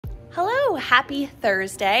Hello, happy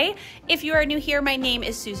Thursday. If you are new here, my name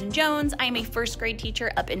is Susan Jones. I am a first grade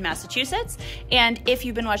teacher up in Massachusetts. And if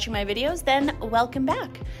you've been watching my videos, then welcome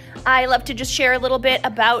back. I love to just share a little bit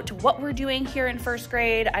about what we're doing here in first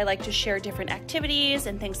grade. I like to share different activities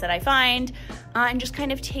and things that I find and just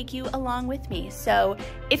kind of take you along with me. So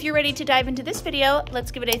if you're ready to dive into this video,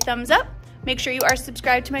 let's give it a thumbs up. Make sure you are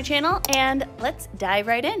subscribed to my channel and let's dive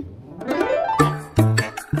right in.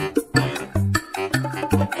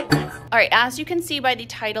 All right, as you can see by the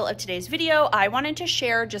title of today's video, I wanted to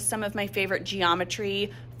share just some of my favorite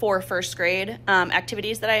geometry for first grade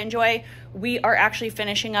activities that I enjoy. We are actually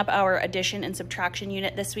finishing up our addition and subtraction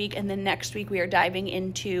unit this week, and then next week we are diving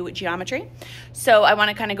into geometry. So I want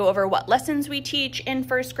to kind of go over what lessons we teach in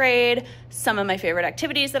first grade, some of my favorite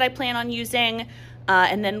activities that I plan on using,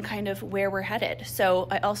 and then kind of where we're headed. So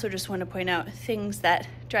I also just want to point out things that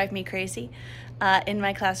drive me crazy in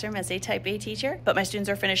my classroom as a type A teacher, but my students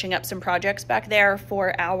are finishing up some projects back there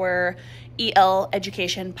for our EL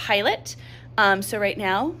education pilot. So right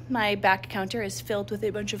now my back counter is filled with a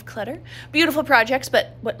bunch of clutter. Beautiful projects,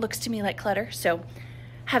 but what looks to me like clutter. So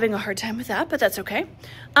having a hard time with that, but that's okay.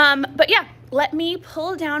 But yeah, let me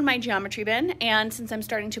pull down my geometry bin. And since I'm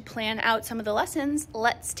starting to plan out some of the lessons,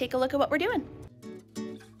 let's take a look at what we're doing.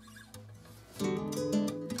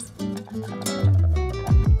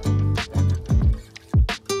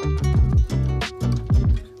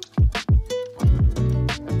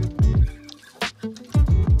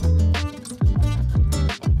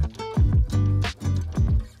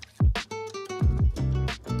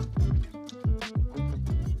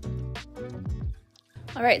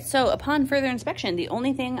 All right, so upon further inspection, the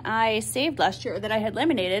only thing I saved last year that I had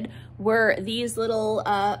laminated were these little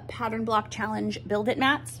pattern block challenge build it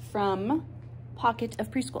mats from Pocket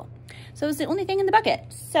of Preschool. So it was the only thing in the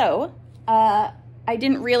bucket. So I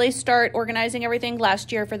didn't really start organizing everything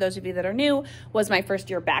last year. For those of you that are new, was my first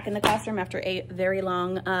year back in the classroom after a very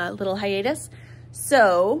long little hiatus.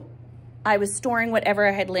 So I was storing whatever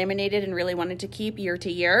I had laminated and really wanted to keep year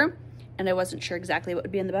to year, and I wasn't sure exactly what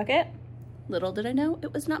would be in the bucket. Little did I know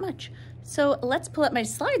it was not much. So let's pull up my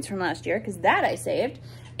slides from last year, because that I saved,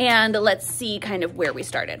 and let's see kind of where we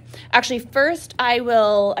started. Actually, first I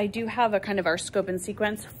do have a kind of our scope and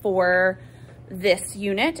sequence for this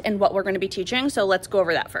unit and what we're going to be teaching. So let's go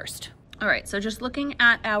over that first. All right, so just looking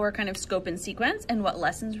at our kind of scope and sequence and what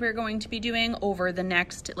lessons we're going to be doing over the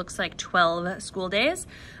next, it looks like 12 school days.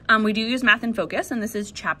 We do use Math in Focus, and this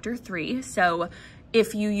is chapter 3. So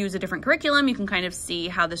if you use a different curriculum, you can kind of see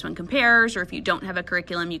how this one compares, or if you don't have a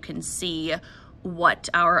curriculum, you can see what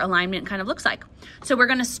our alignment kind of looks like. So we're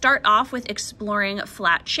gonna start off with exploring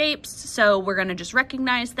flat shapes. So we're gonna just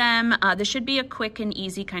recognize them. This should be a quick and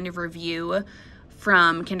easy kind of review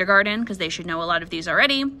from kindergarten, because they should know a lot of these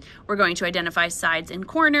already. We're going to identify sides and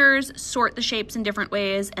corners, sort the shapes in different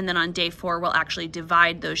ways, and then on day 4, we'll actually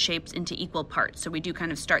divide those shapes into equal parts. So we do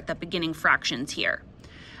kind of start the beginning fractions here.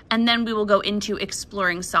 And then we will go into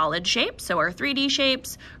exploring solid shapes, so our 3D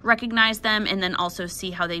shapes, recognize them, and then also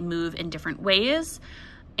see how they move in different ways.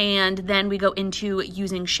 And then we go into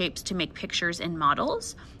using shapes to make pictures and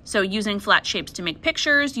models. So using flat shapes to make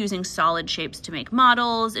pictures, using solid shapes to make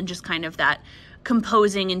models, and just kind of that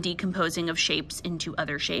composing and decomposing of shapes into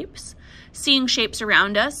other shapes. Seeing shapes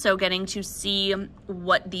around us, so getting to see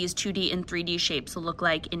what these 2D and 3D shapes will look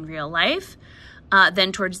like in real life.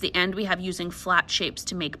 Then towards the end, we have using flat shapes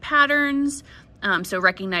to make patterns. So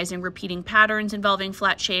recognizing repeating patterns involving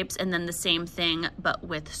flat shapes, and then the same thing, but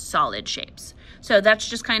with solid shapes. So that's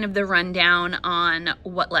just kind of the rundown on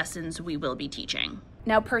what lessons we will be teaching.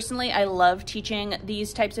 Now, personally, I love teaching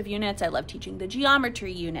these types of units. I love teaching the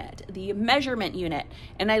geometry unit, the measurement unit,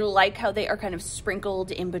 and I like how they are kind of sprinkled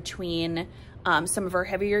in between some of our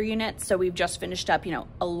heavier units. So we've just finished up,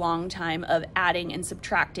 a long time of adding and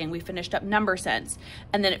subtracting. We finished up number sense,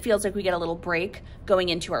 and then it feels like we get a little break going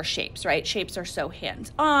into our shapes, right? Shapes are so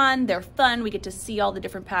hands-on, they're fun. We get to see all the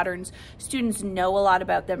different patterns. Students know a lot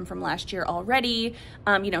about them from last year already.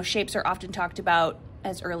 Shapes are often talked about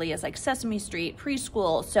as early as like Sesame Street,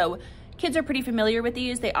 preschool. So kids are pretty familiar with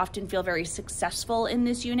these. They often feel very successful in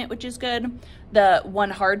this unit, which is good. The one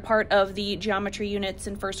hard part of the geometry units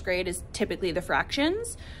in first grade is typically the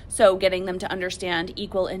fractions. So getting them to understand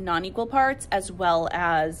equal and non-equal parts, as well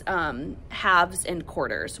as halves and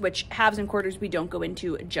quarters, which halves and quarters we don't go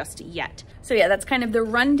into just yet. So yeah, that's kind of the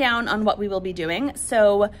rundown on what we will be doing.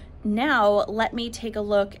 So Now let me take a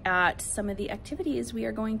look at some of the activities we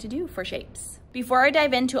are going to do for shapes. Before I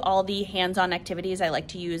dive into all the hands-on activities I like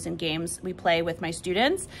to use in games we play with my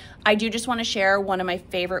students, I do just want to share one of my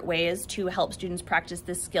favorite ways to help students practice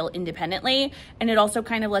this skill independently, and it also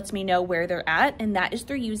kind of lets me know where they're at, and that is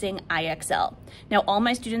through using IXL. Now, all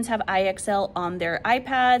my students have IXL on their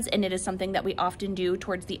iPads, and it is something that we often do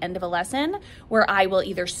towards the end of a lesson, where I will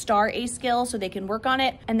either star a skill so they can work on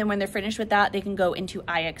it, and then when they're finished with that, they can go into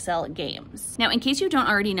IXL games. Now, in case you don't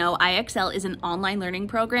already know, IXL is an online learning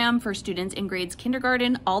program for students in grades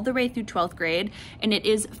kindergarten all the way through 12th grade, and it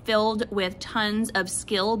is filled with tons of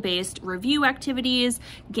skill-based review activities,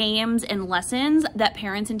 games, and lessons that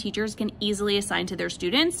parents and teachers can easily assign to their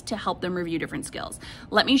students to help them review different skills.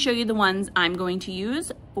 Let me show you the ones I'm going to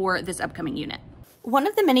use for this upcoming unit. One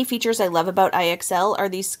of the many features I love about IXL are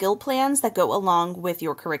these skill plans that go along with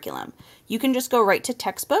your curriculum. You can just go right to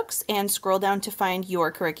textbooks and scroll down to find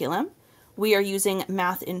your curriculum. We are using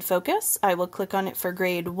Math in Focus. I will click on it for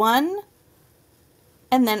grade 1.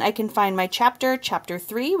 And then I can find my chapter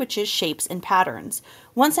 3, which is Shapes and Patterns.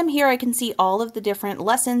 Once I'm here, I can see all of the different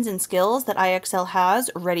lessons and skills that IXL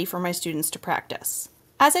has ready for my students to practice.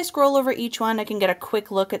 As I scroll over each one, I can get a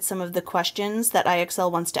quick look at some of the questions that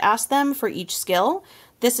IXL wants to ask them for each skill.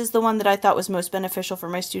 This is the one that I thought was most beneficial for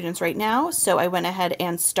my students right now, so I went ahead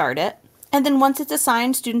and started it. And then once it's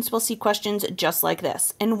assigned, students will see questions just like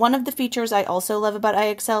this. And one of the features I also love about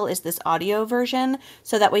IXL is this audio version,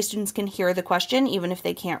 so that way students can hear the question even if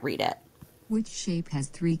they can't read it. Which shape has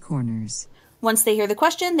 3 corners? Once they hear the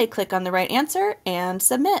question, they click on the right answer and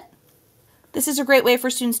submit. This is a great way for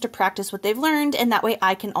students to practice what they've learned, and that way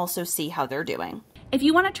I can also see how they're doing. If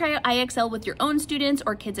you want to try out IXL with your own students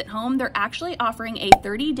or kids at home, they're actually offering a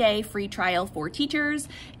 30-day free trial for teachers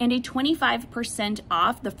and a 25%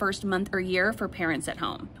 off the first month or year for parents at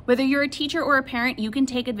home. Whether you're a teacher or a parent, you can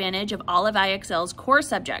take advantage of all of IXL's core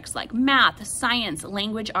subjects like math, science,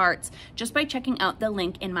 language arts, just by checking out the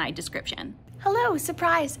link in my description. Hello,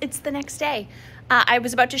 surprise, it's the next day. I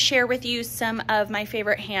was about to share with you some of my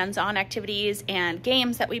favorite hands-on activities and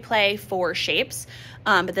games that we play for shapes,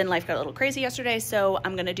 but then life got a little crazy yesterday, so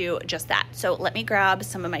I'm gonna do just that. So let me grab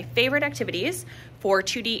some of my favorite activities for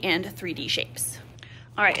 2D and 3D shapes.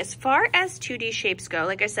 All right, as far as 2D shapes go,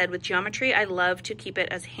 like I said, with geometry, I love to keep it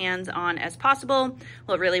as hands-on as possible.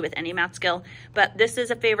 Well, really with any math skill, but this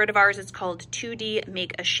is a favorite of ours. It's called 2D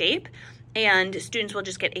Make a Shape. And students will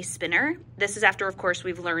just get a spinner. This is after, of course,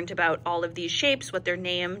 we've learned about all of these shapes, what they're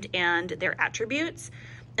named, and their attributes.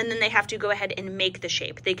 And then they have to go ahead and make the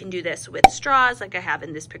shape. They can do this with straws, like I have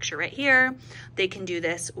in this picture right here. They can do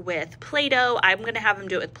this with Play-Doh. I'm gonna have them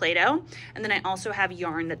do it with Play-Doh. And then I also have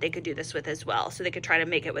yarn that they could do this with as well. So they could try to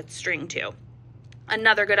make it with string too.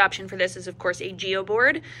 Another good option for this is, of course, a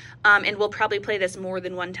geoboard. And we'll probably play this more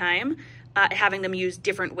than one time. Having them use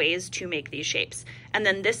different ways to make these shapes. And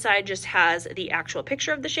then this side just has the actual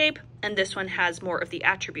picture of the shape, and this one has more of the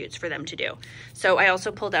attributes for them to do. So I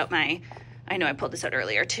also pulled out I know I pulled this out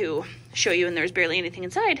earlier to show you, and there's barely anything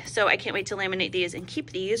inside, so I can't wait to laminate these and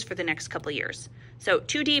keep these for the next couple years. So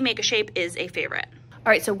 2D Make a Shape is a favorite. All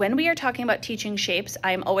right, so when we are talking about teaching shapes,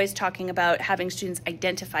 I'm always talking about having students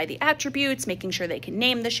identify the attributes, making sure they can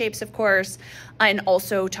name the shapes, of course, and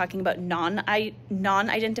also talking about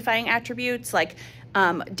non-identifying attributes, like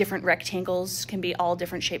different rectangles can be all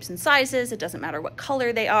different shapes and sizes. It doesn't matter what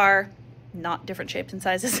color they are. Not different shapes and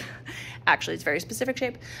sizes. Actually, it's a very specific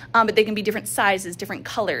shape, but they can be different sizes, different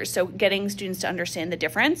colors. So getting students to understand the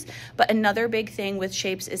difference. But another big thing with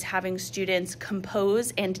shapes is having students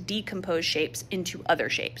compose and decompose shapes into other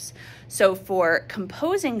shapes. So for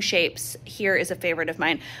composing shapes, here is a favorite of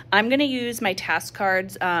mine. I'm gonna use my task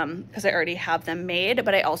cards because I already have them made,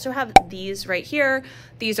 but I also have these right here.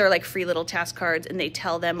 These are like free little task cards, and they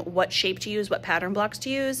tell them what shape to use, what pattern blocks to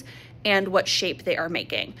use, and what shape they are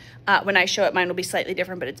making. When I show it, mine will be slightly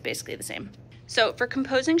different, but it's basically the same. So for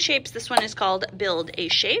composing shapes, this one is called Build a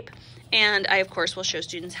Shape. And I, of course, will show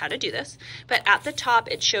students how to do this. But at the top,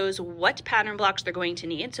 it shows what pattern blocks they're going to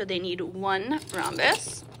need. So they need 1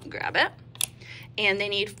 rhombus, grab it. And they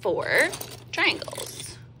need 4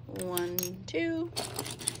 triangles. 1, 2,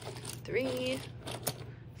 3,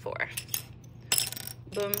 4.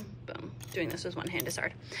 Boom, boom. Doing this with one hand is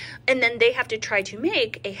hard. And then they have to try to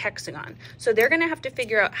make a hexagon. So they're gonna have to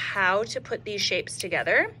figure out how to put these shapes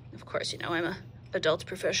together. Of course, you know, I'm an adult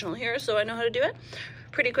professional here, so I know how to do it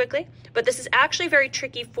pretty quickly. But this is actually very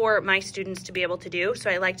tricky for my students to be able to do. So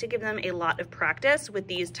I like to give them a lot of practice with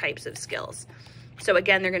these types of skills. So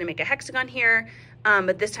again, they're gonna make a hexagon here,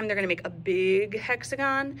 but this time they're gonna make a big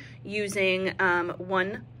hexagon using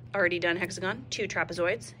 1 already done hexagon, 2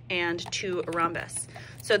 trapezoids, and 2 rhombus.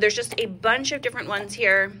 So there's just a bunch of different ones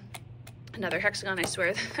here. Another hexagon, I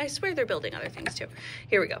swear they're building other things too.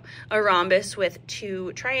 Here we go. A rhombus with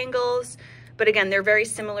 2 triangles. But again, they're very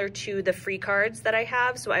similar to the free cards that I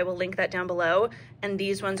have, so I will link that down below. And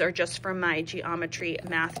these ones are just from my geometry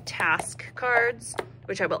math task cards,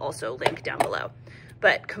 which I will also link down below.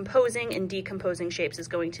 But composing and decomposing shapes is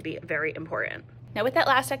going to be very important. Now with that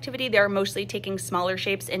last activity, they're mostly taking smaller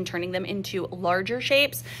shapes and turning them into larger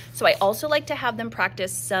shapes. So I also like to have them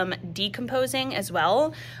practice some decomposing as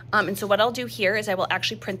well. And so what I'll do here is I will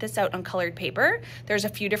actually print this out on colored paper. There's a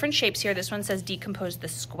few different shapes here. This one says decompose the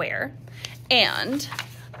square. And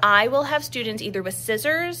I will have students either with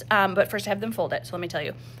scissors, but first I have them fold it. So let me tell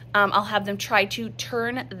you, I'll have them try to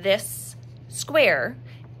turn this square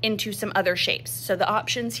into some other shapes. So the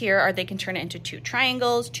options here are they can turn it into 2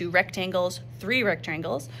 triangles, 2 rectangles, 3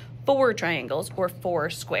 rectangles, 4 triangles, or 4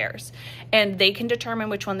 squares. And they can determine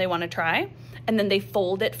which one they want to try. And then they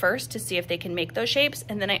fold it first to see if they can make those shapes.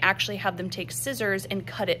 And then I actually have them take scissors and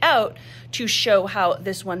cut it out to show how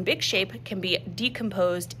this one big shape can be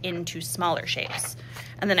decomposed into smaller shapes.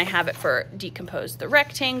 And then I have it for decompose the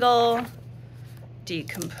rectangle,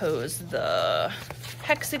 decompose the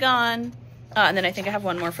hexagon, and then I think I have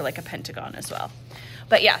one more for like a pentagon as well.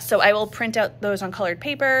 But yeah, so I will print out those on colored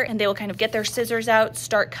paper and they will kind of get their scissors out,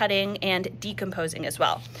 start cutting and decomposing as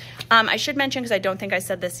well. I should mention, because I don't think I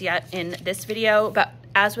said this yet in this video, but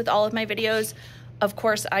as with all of my videos, of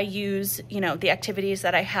course I use, the activities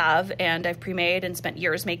that I have and I've pre-made and spent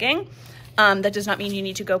years making. That does not mean you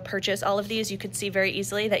need to go purchase all of these. You could see very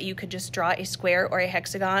easily that you could just draw a square or a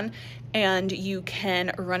hexagon and you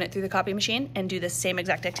can run it through the copy machine and do the same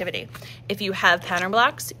exact activity. If you have pattern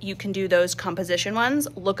blocks, you can do those composition ones.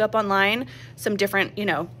 Look up online some different,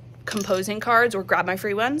 composing cards or grab my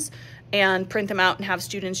free ones and print them out and have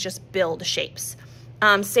students just build shapes.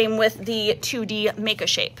 Same with the 2D make a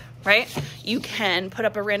shape, right? You can put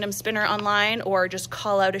up a random spinner online or just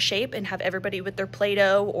call out a shape and have everybody with their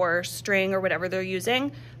Play-Doh or string or whatever they're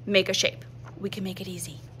using make a shape. We can make it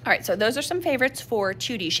easy. All right, so those are some favorites for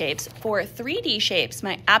 2D shapes. For 3D shapes,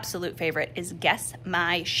 my absolute favorite is Guess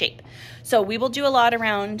My Shape. So we will do a lot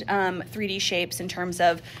around 3D shapes in terms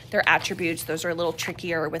of their attributes. Those are a little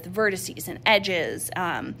trickier with vertices and edges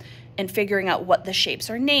and figuring out what the shapes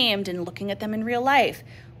are named and looking at them in real life.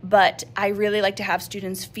 But I really like to have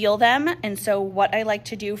students feel them. And so what I like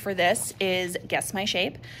to do for this is Guess My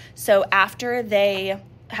Shape. So after they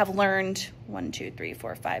have learned 1, 2, 3,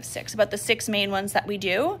 4, 5, 6, about the 6 main ones that we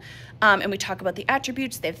do, and we talk about the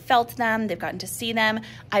attributes, they've felt them, they've gotten to see them,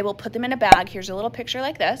 I will put them in a bag. Here's a little picture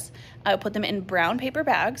like this. I will put them in brown paper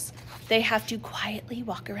bags. They have to quietly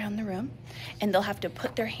walk around the room and they'll have to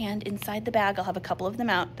put their hand inside the bag. I'll have a couple of them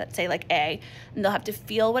out that say like A, and they'll have to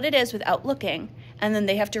feel what it is without looking. And then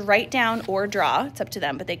they have to write down or draw, it's up to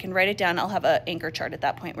them, but they can write it down. I'll have an anchor chart at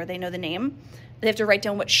that point where they know the name. They have to write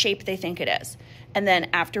down what shape they think it is. And then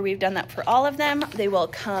after we've done that for all of them, they will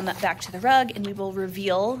come back to the rug and we will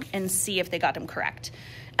reveal and see if they got them correct.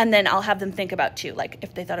 And then I'll have them think about too, like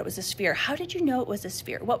if they thought it was a sphere, how did you know it was a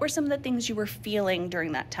sphere? What were some of the things you were feeling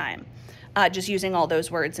during that time? Just using all those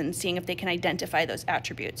words and seeing if they can identify those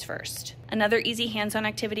attributes first. Another easy hands-on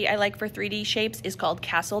activity I like for 3D shapes is called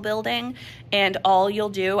castle building. And all you'll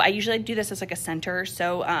do, I usually do this as like a center,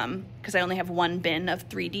 so because I only have one bin of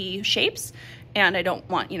 3D shapes and I don't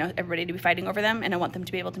want, everybody to be fighting over them and I want them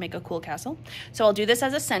to be able to make a cool castle. So I'll do this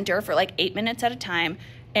as a center for like 8 minutes at a time.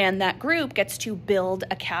 And that group gets to build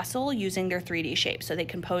a castle using their 3D shape. So they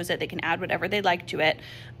compose it, they can add whatever they like to it.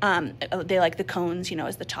 They like the cones,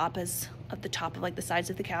 as the top of like the sides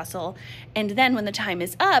of the castle. And then when the time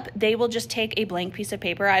is up, they will just take a blank piece of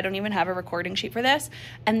paper. I don't even have a recording sheet for this.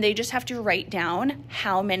 And they just have to write down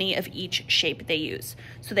how many of each shape they use.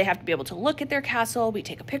 So they have to be able to look at their castle, we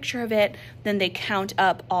take a picture of it, then they count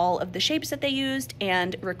up all of the shapes that they used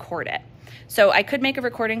and record it. So I could make a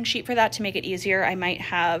recording sheet for that to make it easier. I might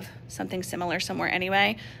have something similar somewhere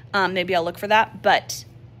anyway. Maybe I'll look for that, but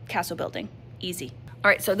castle building, easy. All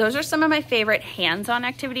right, so those are some of my favorite hands-on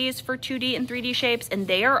activities for 2D and 3D shapes, and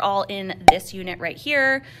they are all in this unit right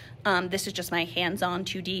here. This is just my hands-on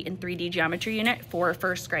 2D and 3D geometry unit for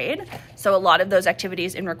first grade. So a lot of those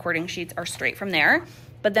activities in recording sheets are straight from there.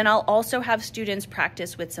 But then I'll also have students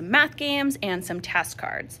practice with some math games and some task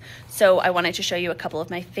cards. So I wanted to show you a couple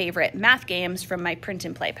of my favorite math games from my print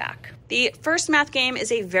and play pack. The first math game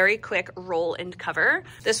is a very quick roll and cover.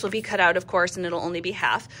 This will be cut out, of course, and it'll only be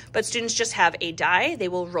half, but students just have a die, they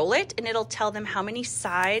will roll it, and it'll tell them how many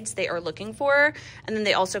sides they are looking for. And then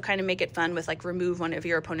they also kind of make it fun with like remove one of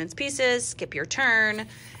your opponent's pieces, skip your turn,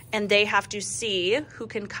 and they have to see who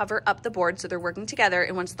can cover up the board. So they're working together,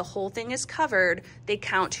 and once the whole thing is covered, they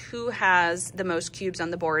count who has the most cubes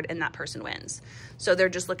on the board, and that person wins. So they're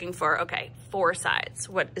just looking for, okay, 4 sides.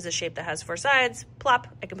 What is a shape that has 4 sides? Plop,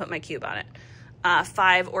 I can put my cube on it.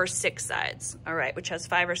 5 or 6 sides. All right, which has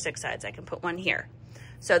 5 or 6 sides? I can put one here.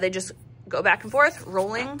 So they just go back and forth,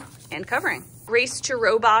 rolling and covering. Race to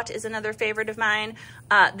Robot is another favorite of mine.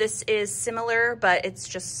 This is similar, but it's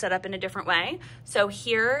just set up in a different way. So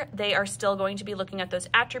here they are still going to be looking at those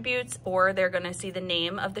attributes, or they're going to see the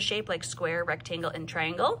name of the shape like square, rectangle, and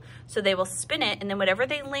triangle. So they will spin it, and then whatever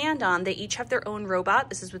they land on, they each have their own robot.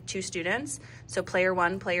 This is with 2 students. So player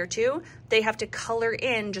 1, player 2, they have to color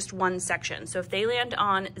in just one section. So if they land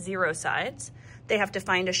on 0 sides, they have to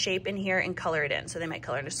find a shape in here and color it in. So they might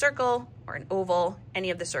color in a circle or an oval, any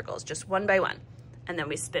of the circles, just one by one. And then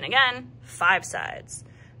we spin again, 5 sides.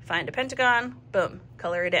 Find a pentagon, boom,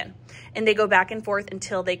 color it in. And they go back and forth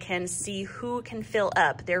until they can see who can fill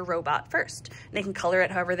up their robot first. And they can color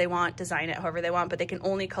it however they want, design it however they want, but they can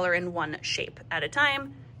only color in one shape at a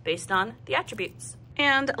time based on the attributes.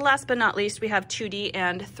 And last but not least, we have 2D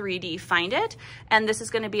and 3D Find It. And this is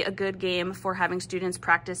going to be a good game for having students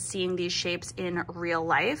practice seeing these shapes in real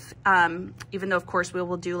life. Even though, of course, we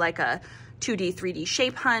will do like a 2D, 3D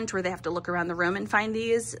shape hunt where they have to look around the room and find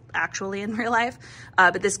these actually in real life.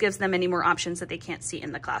 But this gives them many more options that they can't see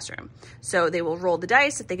in the classroom. So they will roll the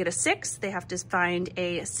dice. If they get a 6, they have to find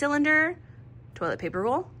a cylinder, toilet paper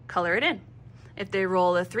roll, color it in. If they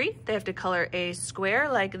roll a 3, they have to color a square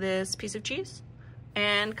like this piece of cheese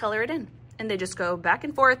and color it in. And they just go back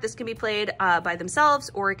and forth. This can be played by themselves,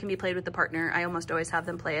 or it can be played with the partner. I almost always have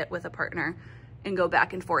them play it with a partner and go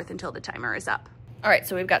back and forth until the timer is up. All right,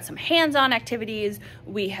 so we've got some hands-on activities.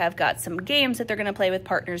 We have got some games that they're gonna play with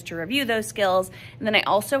partners to review those skills. And then I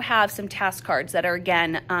also have some task cards that are,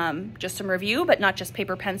 again, just some review, but not just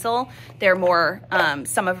paper pencil. They're more,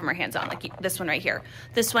 some of them are hands-on, like this one right here.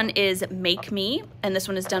 This one is Make Me, and this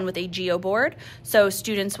one is done with a geo board. So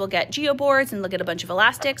students will get geo boards and they'll get a bunch of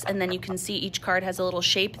elastics, and then you can see each card has a little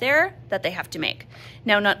shape there that they have to make.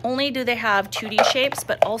 Now, not only do they have 2D shapes,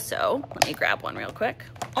 but also, let me grab one real quick.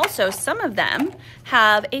 Also, some of them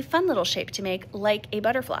have a fun little shape to make, like a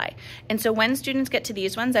butterfly. And so when students get to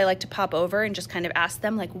these ones, I like to pop over and just kind of ask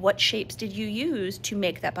them, like, what shapes did you use to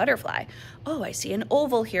make that butterfly? Oh, I see an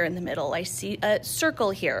oval here in the middle. I see a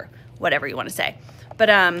circle here, whatever you want to say. But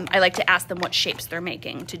I like to ask them what shapes they're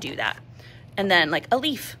making to do that. And then like a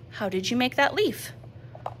leaf, how did you make that leaf?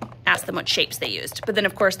 Ask them what shapes they used. But then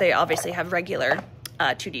of course they obviously have regular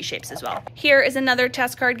 2D shapes as well. Here is another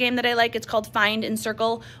task card game that I like. It's called Find and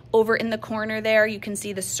Circle. Over in the corner there, you can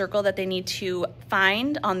see the circle that they need to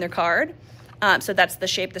find on their card. So that's the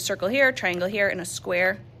shape, the circle here, triangle here, and a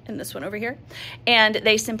square in this one over here. And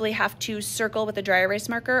they simply have to circle with a dry erase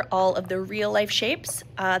marker all of the real life shapes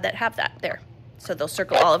that have that there. So they'll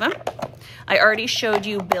circle all of them. I already showed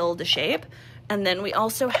you build a shape. And then we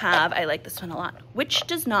also have, I like this one a lot, which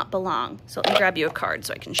does not belong. So let me grab you a card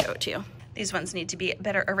so I can show it to you. These ones need to be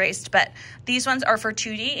better erased, but these ones are for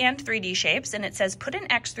 2D and 3D shapes, and it says put an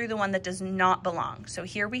X through the one that does not belong. So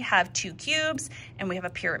here we have 2 cubes and we have a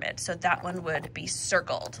pyramid. So that one would be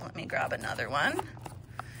circled. Let me grab another one.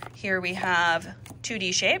 Here we have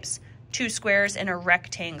 2D shapes, 2 squares and a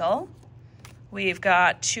rectangle. We've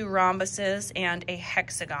got 2 rhombuses and a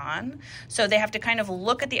hexagon. So they have to kind of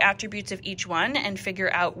look at the attributes of each one and figure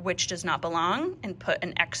out which does not belong and put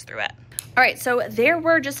an X through it. All right, so there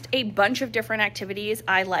were just a bunch of different activities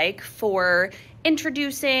I like for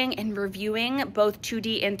introducing and reviewing both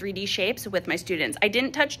 2D and 3D shapes with my students. I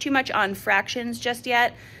didn't touch too much on fractions just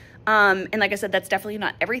yet. And like I said, that's definitely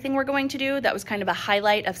not everything we're going to do. That was kind of a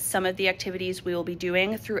highlight of some of the activities we will be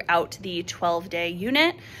doing throughout the 12-day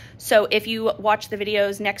unit. So if you watch the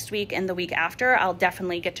videos next week and the week after, I'll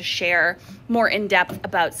definitely get to share more in depth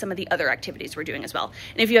about some of the other activities we're doing as well.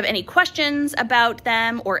 And if you have any questions about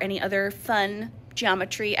them or any other fun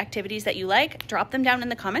geometry activities that you like, drop them down in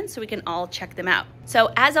the comments so we can all check them out.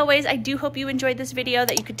 So as always, I do hope you enjoyed this video,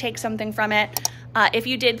 that you could take something from it. If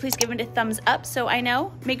you did, please give it a thumbs up so I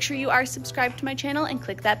know. Make sure you are subscribed to my channel and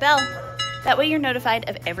click that bell. That way you're notified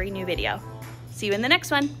of every new video. See you in the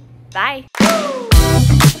next one. Bye.